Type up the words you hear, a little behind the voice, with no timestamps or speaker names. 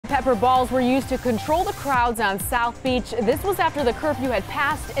Pepper balls were used to control the crowds on South Beach. This was after the curfew had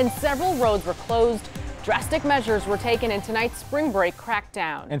passed and several roads were closed. Drastic measures were taken in tonight's spring break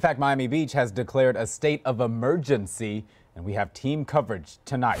crackdown. In fact, Miami Beach has declared a state of emergency, and we have team coverage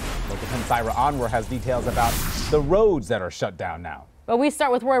tonight. Local 10's Ira Anwar has details about the roads that are shut down now. But we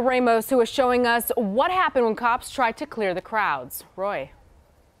start with Roy Ramos, who is showing us what happened when cops tried to clear the crowds. Roy.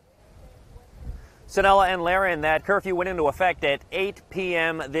 Sanella and Laren, that curfew went into effect at 8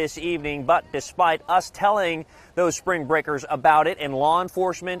 p.m. this evening, but despite us telling those spring breakers about it and law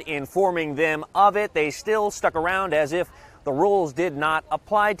enforcement informing them of it, they still stuck around as if the rules did not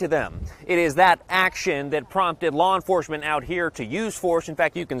apply to them. It is that action that prompted law enforcement out here to use force. In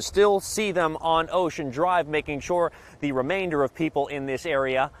fact, you can still see them on Ocean Drive, making sure the remainder of people in this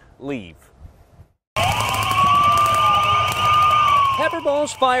area leave. Pepper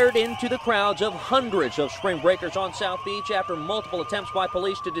balls fired into the crowds of hundreds of spring breakers on South Beach after multiple attempts by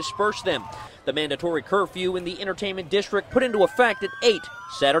police to disperse them. The mandatory curfew in the entertainment district put into effect at 8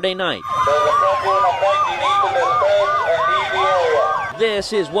 Saturday night.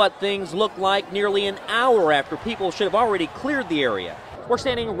 This is what things look like nearly an hour after people should have already cleared the area. We're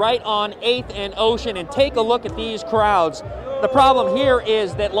standing right on 8th and Ocean, and take a look at these crowds. The problem here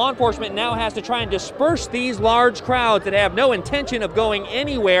is that law enforcement now has to try and disperse these large crowds that have no intention of going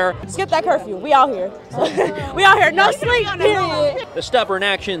anywhere. Skip that curfew. We out here. We out here. No sleep, period. The stubborn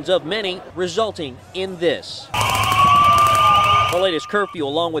actions of many resulting in this. The latest curfew,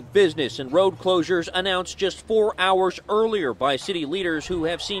 along with business and road closures, announced just 4 hours earlier by city leaders who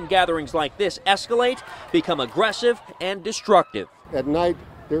have seen gatherings like this escalate, become aggressive, and destructive. At night,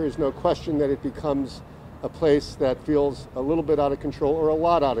 there is no question that it becomes a place that feels a little bit out of control or a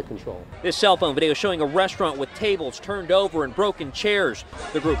lot out of control. This cell phone video showing a restaurant with tables turned over and broken chairs.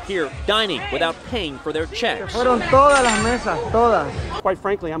 The group here dining without paying for their checks. Quite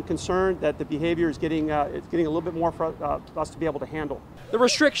frankly, I'm concerned that the behavior is getting a little bit more for us to be able to handle. The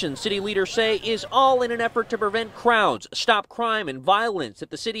restriction, city leaders say, is all in an effort to prevent crowds, stop crime and violence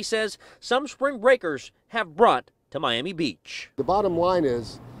that the city says some spring breakers have brought to Miami Beach. The bottom line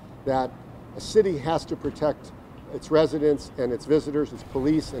is that a city has to protect its residents and its visitors, its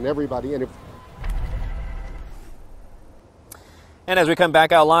police and everybody. And as we come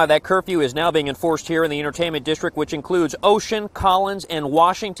back out live, that curfew is now being enforced here in the entertainment district, which includes Ocean, Collins, and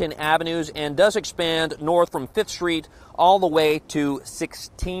Washington Avenues, and does expand north from 5th Street all the way to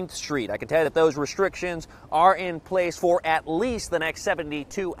 16th Street. I can tell you that those restrictions are in place for at least the next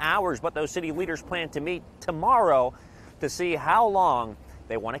 72 hours, but those city leaders plan to meet tomorrow to see how long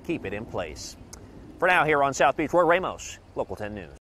they want to keep it in place. For now, here on South Beach, Roy Ramos, Local 10 News.